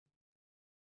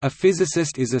A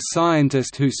physicist is a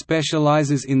scientist who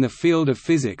specializes in the field of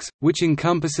physics, which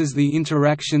encompasses the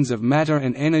interactions of matter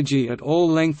and energy at all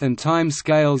length and time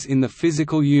scales in the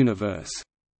physical universe.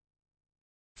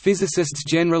 Physicists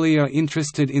generally are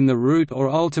interested in the root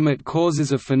or ultimate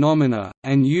causes of phenomena,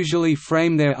 and usually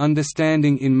frame their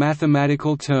understanding in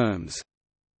mathematical terms.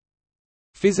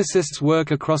 Physicists work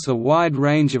across a wide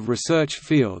range of research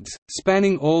fields,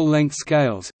 spanning all length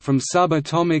scales, from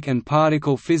subatomic and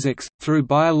particle physics, through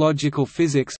biological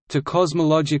physics, to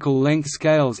cosmological length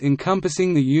scales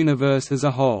encompassing the universe as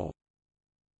a whole.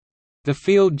 The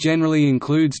field generally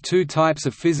includes two types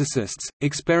of physicists: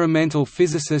 experimental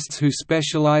physicists who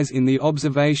specialize in the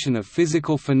observation of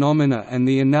physical phenomena and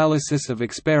the analysis of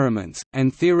experiments,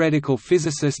 and theoretical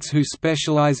physicists who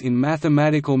specialize in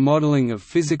mathematical modeling of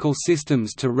physical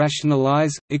systems to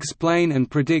rationalize, explain and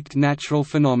predict natural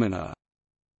phenomena.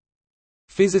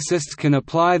 Physicists can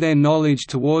apply their knowledge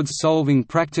towards solving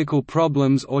practical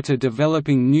problems or to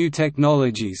developing new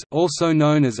technologies, also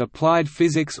known as applied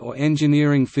physics or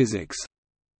engineering physics.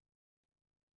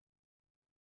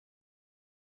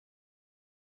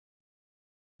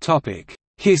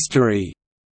 History.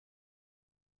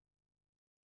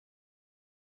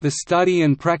 The study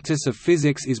and practice of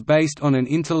physics is based on an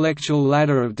intellectual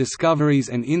ladder of discoveries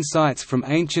and insights from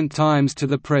ancient times to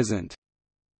the present.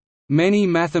 Many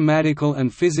mathematical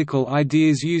and physical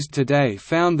ideas used today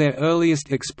found their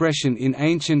earliest expression in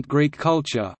ancient Greek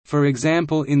culture, for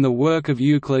example in the work of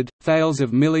Euclid, Thales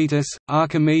of Miletus,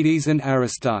 Archimedes and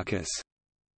Aristarchus.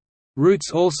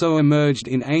 Roots also emerged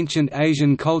in ancient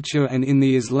Asian culture and in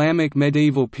the Islamic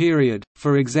medieval period,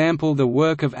 for example the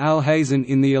work of Al-Hazen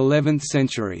in the 11th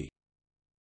century.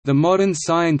 The modern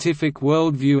scientific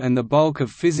worldview and the bulk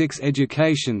of physics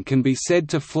education can be said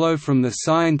to flow from the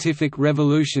scientific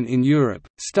revolution in Europe,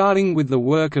 starting with the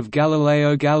work of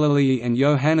Galileo Galilei and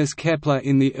Johannes Kepler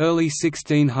in the early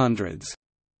 1600s.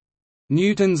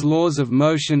 Newton's laws of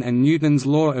motion and Newton's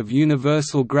law of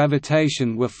universal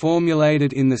gravitation were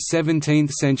formulated in the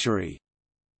 17th century.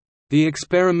 The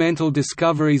experimental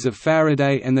discoveries of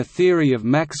Faraday and the theory of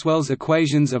Maxwell's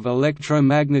equations of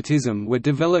electromagnetism were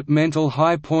developmental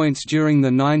high points during the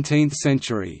 19th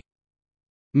century.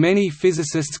 Many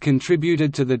physicists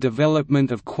contributed to the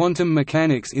development of quantum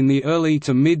mechanics in the early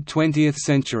to mid-20th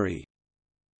century.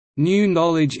 New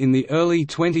knowledge in the early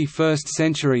 21st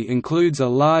century includes a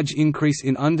large increase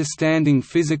in understanding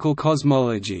physical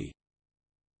cosmology.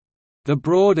 The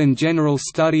broad and general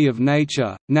study of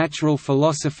nature, natural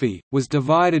philosophy, was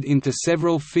divided into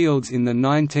several fields in the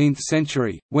 19th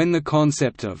century, when the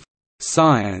concept of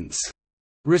 «science»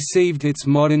 received its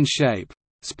modern shape.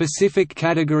 Specific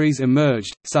categories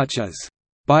emerged, such as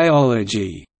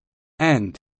 «biology»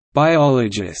 and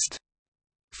 «biologist»,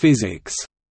 «physics»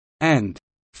 and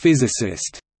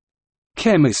 «physicist»,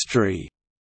 «chemistry»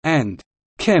 and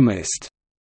 «chemist»,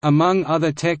 among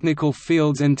other technical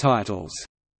fields and titles.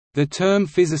 The term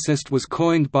physicist was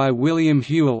coined by William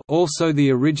Whewell, also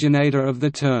the originator of the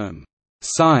term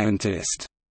scientist,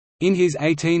 in his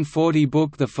 1840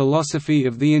 book The Philosophy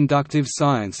of the Inductive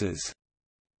Sciences.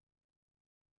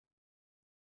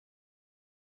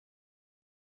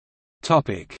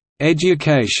 Topic: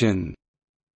 Education.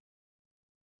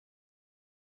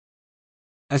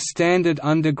 A standard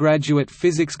undergraduate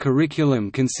physics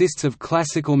curriculum consists of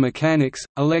classical mechanics,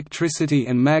 electricity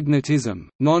and magnetism,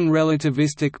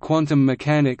 non-relativistic quantum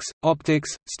mechanics,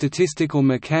 optics, statistical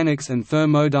mechanics and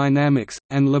thermodynamics,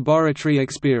 and laboratory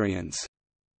experience.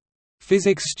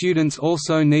 Physics students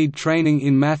also need training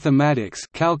in mathematics,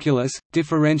 calculus,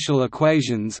 differential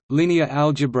equations, linear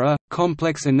algebra,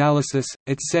 complex analysis,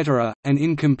 etc., and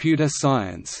in computer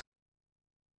science.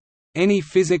 Any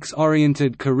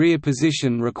physics-oriented career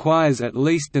position requires at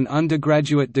least an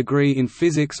undergraduate degree in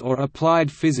physics or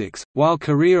applied physics, while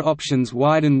career options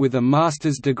widen with a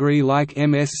master's degree like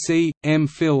MSc,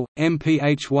 MPhil,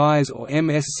 MPhys or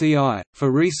MSci.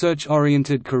 For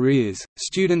research-oriented careers,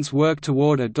 students work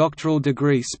toward a doctoral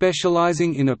degree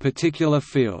specializing in a particular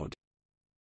field.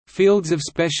 Fields of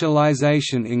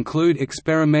specialization include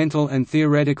experimental and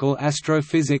theoretical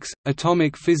astrophysics,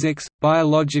 atomic physics,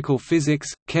 biological physics,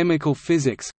 chemical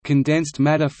physics, condensed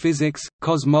matter physics,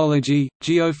 cosmology,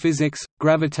 geophysics,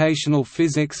 gravitational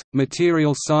physics,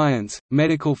 material science,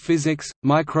 medical physics,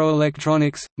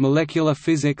 microelectronics, molecular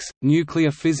physics,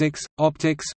 nuclear physics,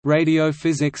 optics, radio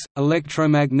physics,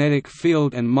 electromagnetic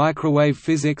field and microwave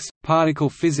physics, particle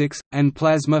physics, and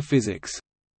plasma physics.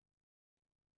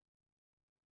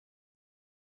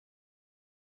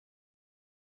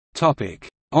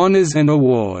 Honors and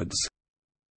awards.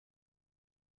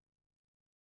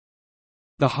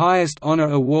 The highest honor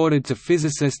awarded to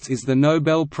physicists is the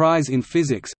Nobel Prize in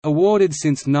Physics, awarded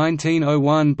since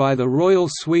 1901 by the Royal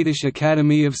Swedish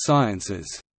Academy of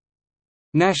Sciences.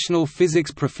 National physics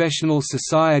professional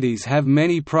societies have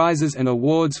many prizes and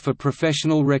awards for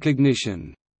professional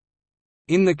recognition.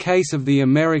 In the case of the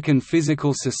American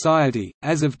Physical Society,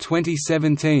 as of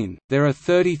 2017, there are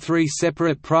 33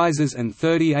 separate prizes and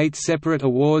 38 separate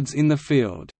awards in the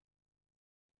field.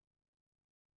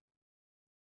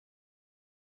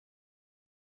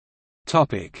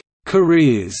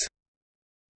 Careers.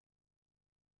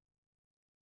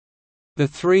 The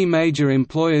three major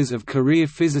employers of career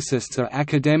physicists are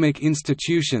academic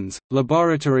institutions,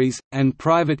 laboratories, and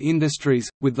private industries,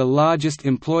 with the largest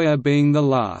employer being the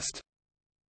last.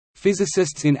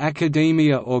 Physicists in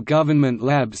academia or government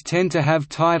labs tend to have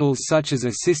titles such as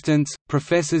assistants,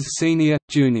 professors senior,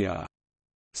 junior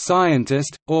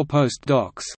scientist, or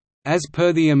postdocs. As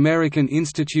per the American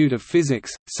Institute of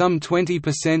Physics, some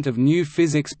 20% of new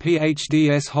physics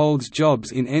PhDs holds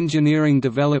jobs in engineering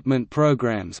development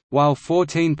programs, while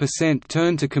 14%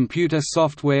 turn to computer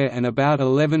software and about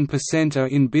 11% are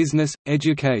in business,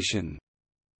 education.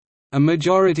 A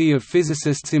majority of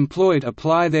physicists employed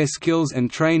apply their skills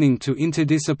and training to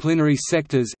interdisciplinary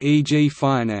sectors, e.g.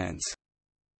 finance.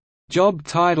 Job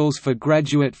titles for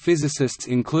graduate physicists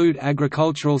include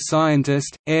agricultural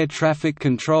scientist, air traffic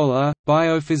controller,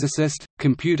 biophysicist,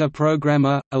 computer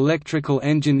programmer, electrical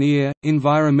engineer,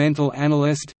 environmental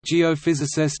analyst,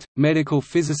 geophysicist, medical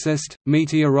physicist,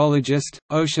 meteorologist,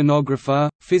 oceanographer,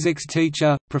 physics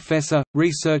teacher, professor,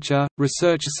 researcher,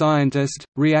 research scientist,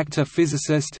 reactor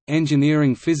physicist,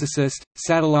 engineering physicist,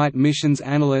 satellite missions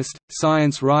analyst,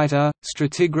 science writer,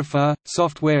 stratigrapher,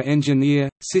 software engineer,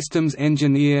 systems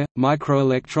engineer,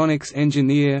 microelectronics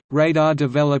engineer, radar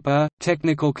developer,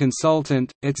 technical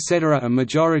consultant, etc. A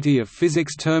majority of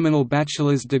physics terminal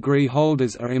bachelor's degree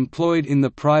holders are employed in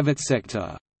the private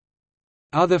sector.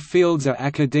 Other fields are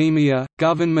academia,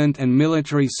 government and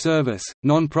military service,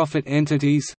 non-profit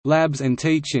entities, labs and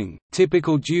teaching.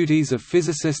 Typical duties of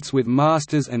physicists with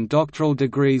master's and doctoral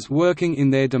degrees working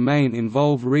in their domain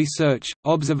involve research,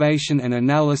 observation and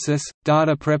analysis,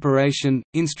 data preparation,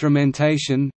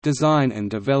 instrumentation, design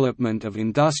and development of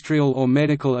industrial or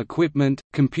medical equipment,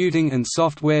 computing and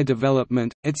software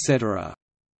development, etc.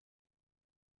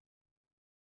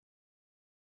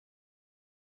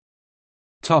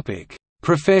 Topic: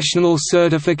 Professional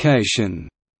certification.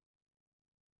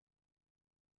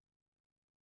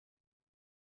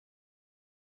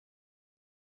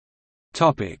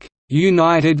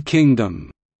 United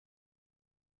Kingdom.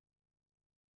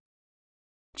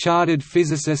 Chartered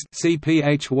Physicist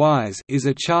 (CPHYs) is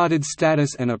a chartered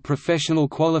status and a professional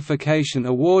qualification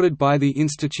awarded by the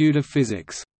Institute of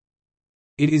Physics.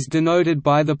 It is denoted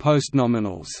by the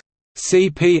postnominals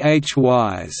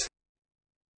CPHYs.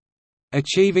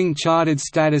 Achieving chartered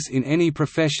status in any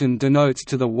profession denotes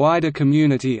to the wider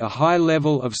community a high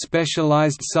level of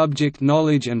specialized subject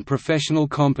knowledge and professional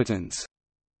competence.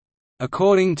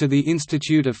 According to the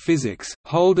Institute of Physics,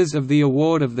 holders of the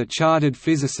award of the Chartered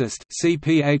Physicist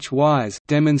 (CPHYs)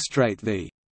 demonstrate the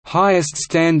highest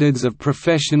standards of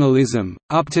professionalism,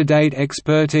 up-to-date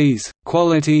expertise,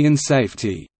 quality and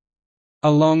safety,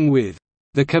 along with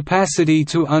the capacity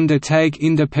to undertake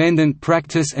independent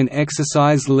practice and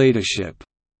exercise leadership,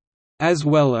 as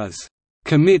well as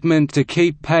commitment to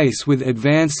keep pace with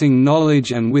advancing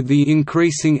knowledge and with the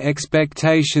increasing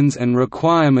expectations and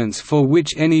requirements for which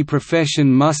any profession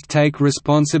must take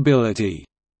responsibility.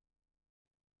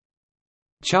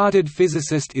 Chartered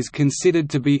physicist is considered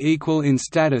to be equal in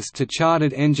status to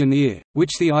chartered engineer, which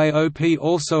the IOP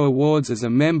also awards as a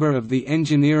member of the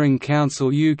Engineering Council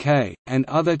UK, and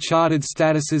other chartered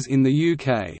statuses in the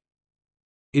UK.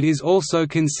 It is also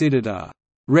considered a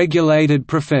regulated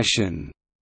profession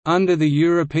under the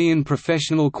European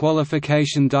Professional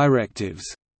Qualification Directives.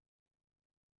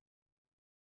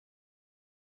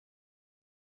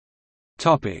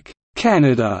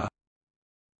 Canada.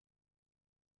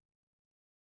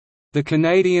 The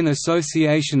Canadian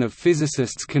Association of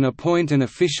Physicists can appoint an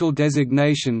official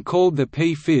designation called the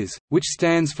P.Phys, which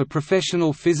stands for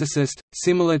Professional Physicist,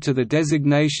 similar to the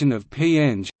designation of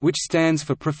P.Eng, which stands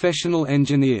for Professional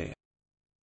Engineer.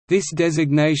 This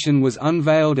designation was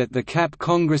unveiled at the CAP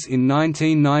Congress in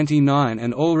 1999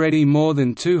 and already more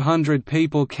than 200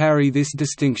 people carry this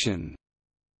distinction.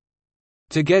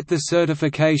 To get the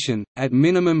certification, at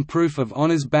minimum proof of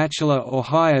honours bachelor or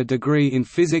higher degree in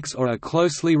physics or a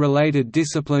closely related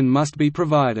discipline must be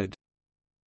provided.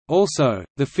 Also,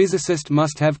 the physicist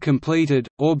must have completed,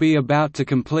 or be about to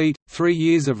complete, 3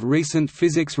 years of recent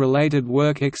physics-related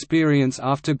work experience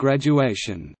after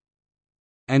graduation.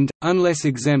 and, unless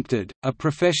exempted, a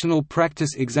professional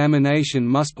practice examination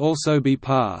must also be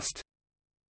passed.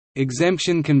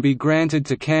 Exemption can be granted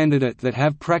to candidates that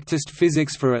have practiced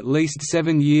physics for at least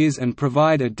 7 years and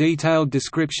provide a detailed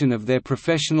description of their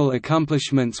professional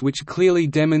accomplishments which clearly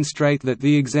demonstrate that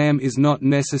the exam is not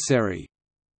necessary.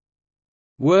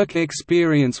 Work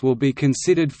experience will be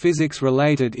considered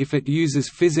physics-related if it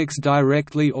uses physics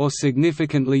directly or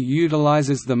significantly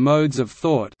utilizes the modes of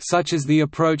thought such as the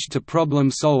approach to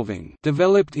problem-solving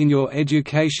developed in your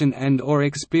education and/or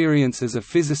experience as a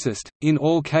physicist, in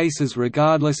all cases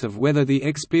regardless of whether the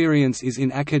experience is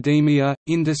in academia,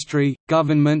 industry,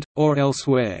 government, or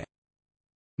elsewhere.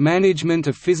 Management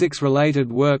of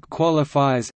physics-related work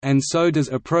qualifies, and so does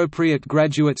appropriate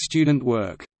graduate student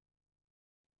work.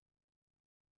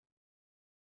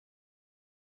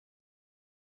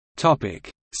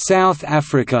 South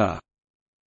Africa.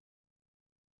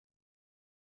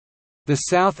 The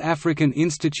South African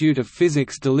Institute of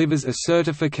Physics delivers a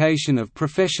certification of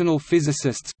professional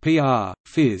physicists (PR,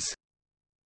 Phys).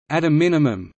 At a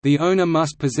minimum, the owner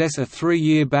must possess a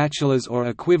 3-year bachelor's or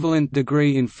equivalent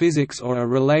degree in physics or a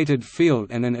related field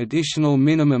and an additional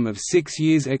minimum of 6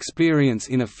 years' experience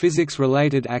in a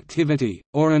physics-related activity,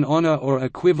 or an honor or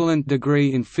equivalent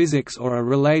degree in physics or a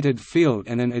related field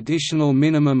and an additional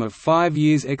minimum of 5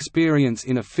 years' experience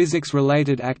in a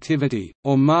physics-related activity,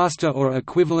 or master or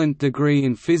equivalent degree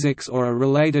in physics or a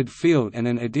related field and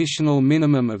an additional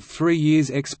minimum of 3 years'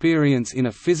 experience in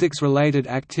a physics-related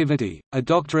activity, a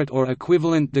doctorate or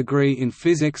equivalent degree in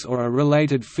physics or a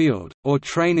related field, or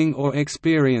training or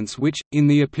experience which, in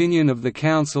the opinion of the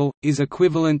Council, is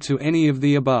equivalent to any of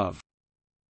the above.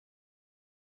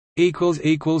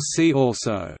 See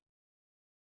also